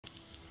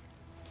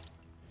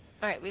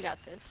Alright, we got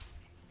this.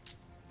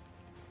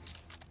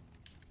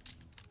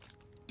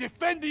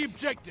 Defend the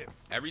objective.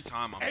 Every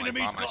time I'm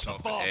Enemy's like by got the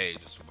myself bomb. at A,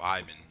 just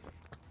vibing.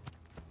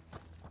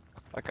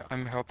 Like,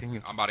 I'm helping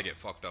you. I'm about to get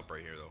fucked up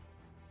right here though.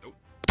 Nope.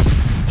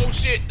 Oh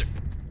shit!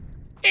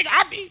 They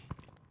got me!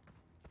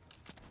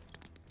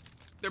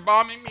 They're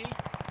bombing me.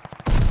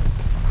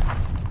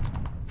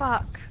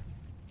 Fuck.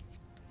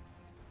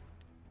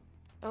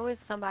 Always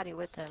somebody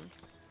with him.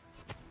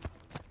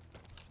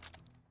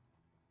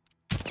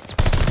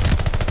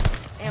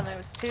 Damn, there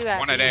was two at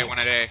One at B. A, one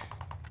at A.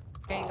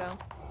 There you go.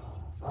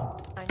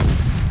 Fine.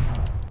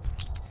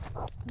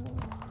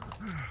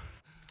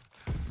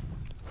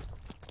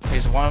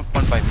 There's one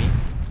by me.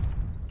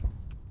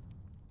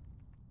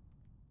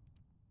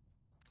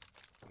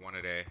 One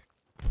at A.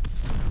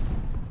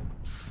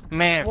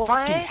 Man, What?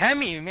 fucking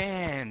Hemi,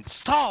 man,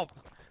 stop!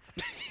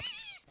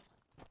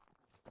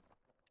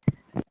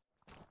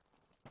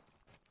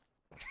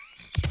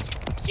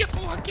 Yo,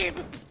 I gave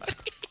him money.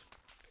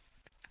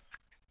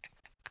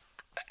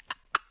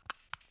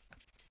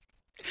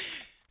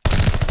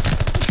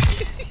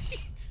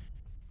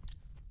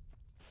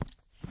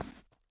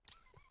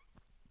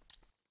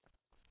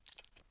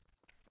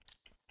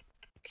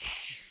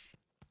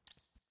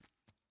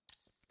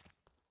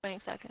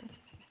 Seconds.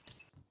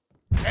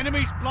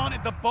 Enemies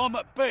planted the bomb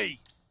at B.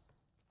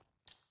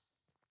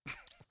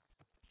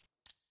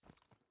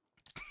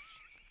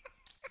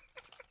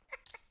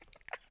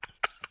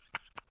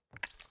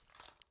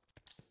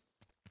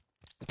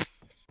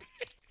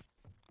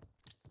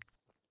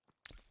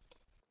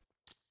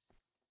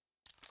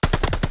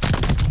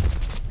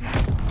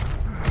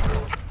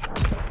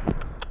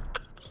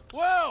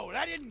 Well,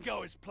 that didn't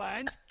go as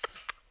planned.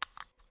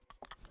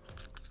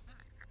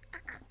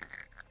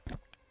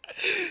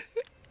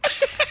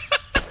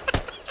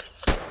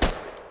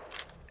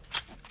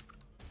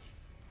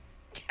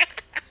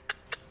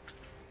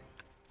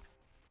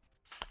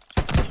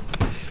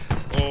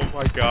 Oh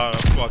my god,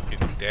 I'm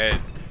fucking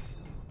dead.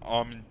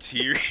 I'm in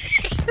tears.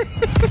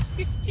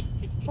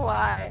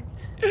 Why?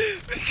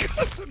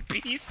 Because the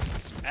beast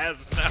has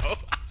now.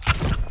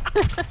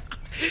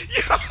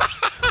 Yo,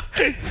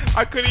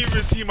 I couldn't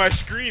even see my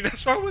screen,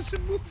 that's why I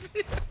wasn't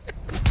moving.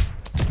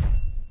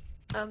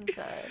 I'm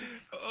dead.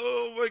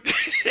 Oh my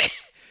god.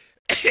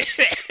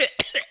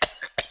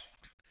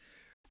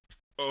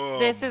 Oh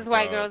This my is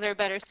why God. girls are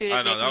better suited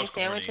I know, making that me was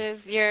corny.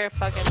 sandwiches. You're a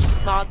fucking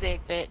small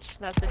dick bitch.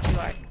 That's what you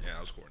are. Yeah,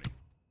 that was corny.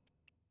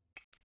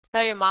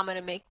 Tell your mama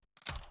to make.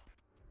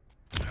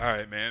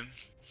 Alright, man.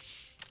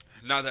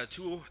 Now that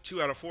two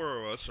out of 4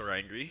 of us are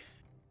angry.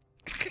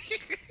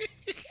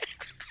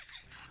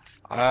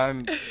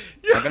 I'm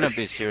gonna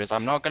be serious.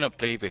 I'm not gonna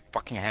play with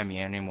fucking Hemi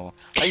anymore.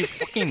 Like, you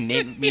fucking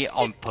named me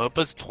on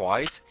purpose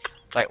twice.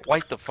 Like,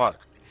 what the fuck?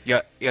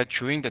 You're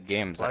chewing the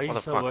games. Why are Like, you what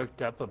the so fuck?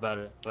 worked up about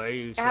it? Why are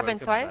you so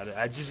happened worked up about twice? it?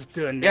 I just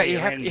threw a Yeah,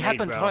 name. it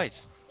happened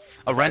twice.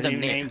 A It's random new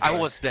name. name I for it.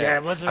 was there. Yeah,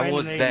 it was a I random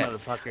was name, there.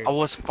 motherfucker. I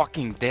was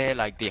fucking there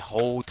like the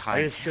whole I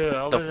time. just threw it.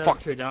 I The wasn't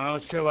fuck? sure, John. I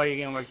was sure why you're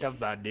getting worked up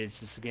about it, dude. It's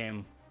just a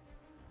game.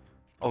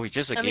 Oh, it's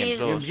just a I game. mean-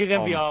 So You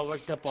can be all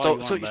worked up all so-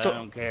 you so- want, but so- I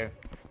don't care.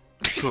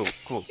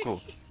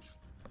 cool.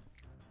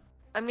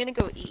 I'm gonna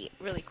go eat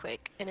really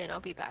quick, and then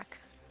I'll be back.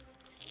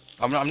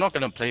 I'm not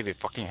gonna play with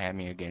fucking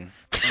Hemi again.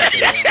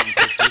 Okay, I don't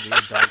care, too,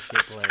 dude. Dog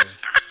shit player.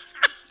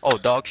 Oh,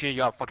 dog shit,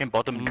 you are fucking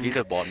bottom Mm.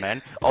 leaderboard,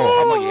 man. Oh,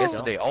 how about So?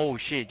 yesterday? Oh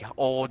shit,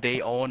 all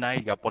day, all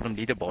night, you are bottom I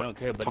leaderboard. don't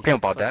care, but Talking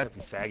about fuck that? up,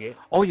 you faggot.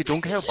 Oh, you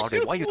don't care about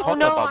it. Why you Oh talking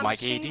no, about I'm my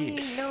cheating.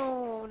 KD?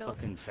 No.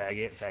 Fucking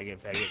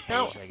faggot.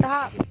 No, Faggot.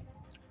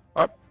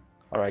 stop.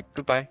 Alright,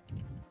 goodbye.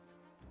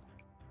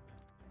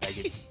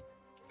 Faggots.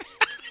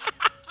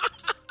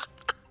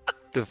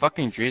 Dude,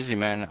 fucking Drizzy,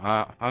 man.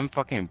 I'm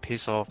fucking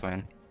pissed off,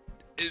 man.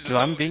 Dude,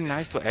 I'm being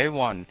nice to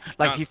everyone.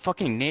 Like, he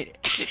fucking need.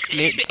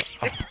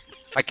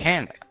 I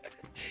can't.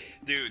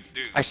 Dude.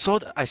 I saw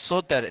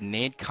that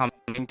Nate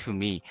coming to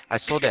me. I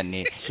saw that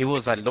Nate. He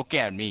was like looking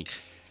at me.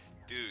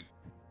 Dude.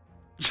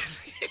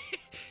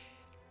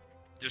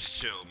 Just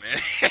chill, man.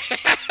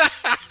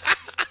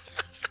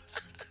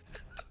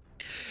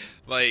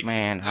 Like,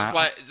 Man,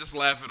 just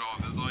laugh it off.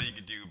 That's all you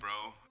can do, bro.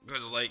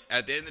 Because, like,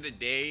 at the end of the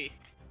day,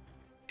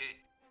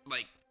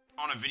 like,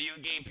 on a video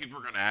game, people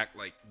are gonna act,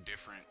 like,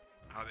 different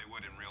how they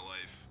would in real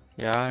life.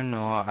 Yeah, I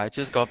know. I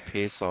just got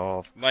pissed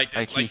off. Like,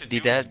 Like, he the did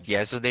dude- that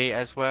yesterday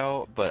as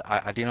well, but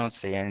I did not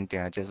say anything.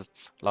 I just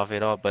laughed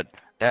it off, but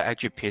that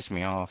actually pissed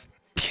me off.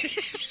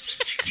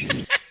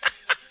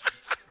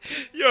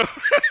 Yo,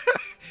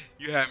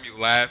 you had me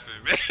laughing,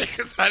 man,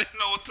 because I didn't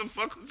know what the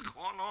fuck was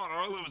going on.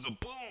 All it was a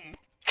boom.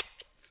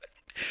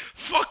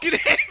 Fucking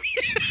hit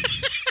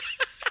me.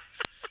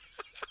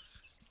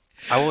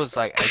 I was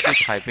like actually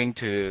typing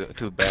to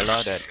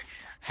Bella that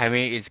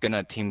Hemi is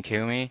gonna team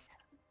kill me.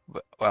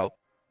 Well,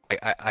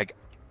 I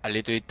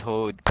literally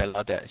told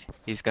Bella that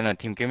he's gonna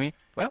team kill me.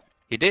 Well,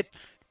 he did.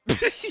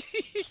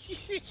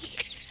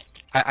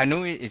 I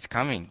knew it's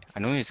coming. I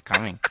knew it's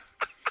coming.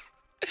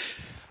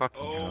 Fucking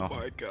Oh hell.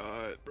 my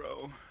god,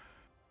 bro.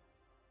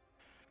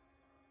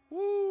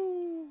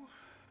 Woo.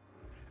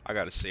 I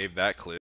gotta save that clip.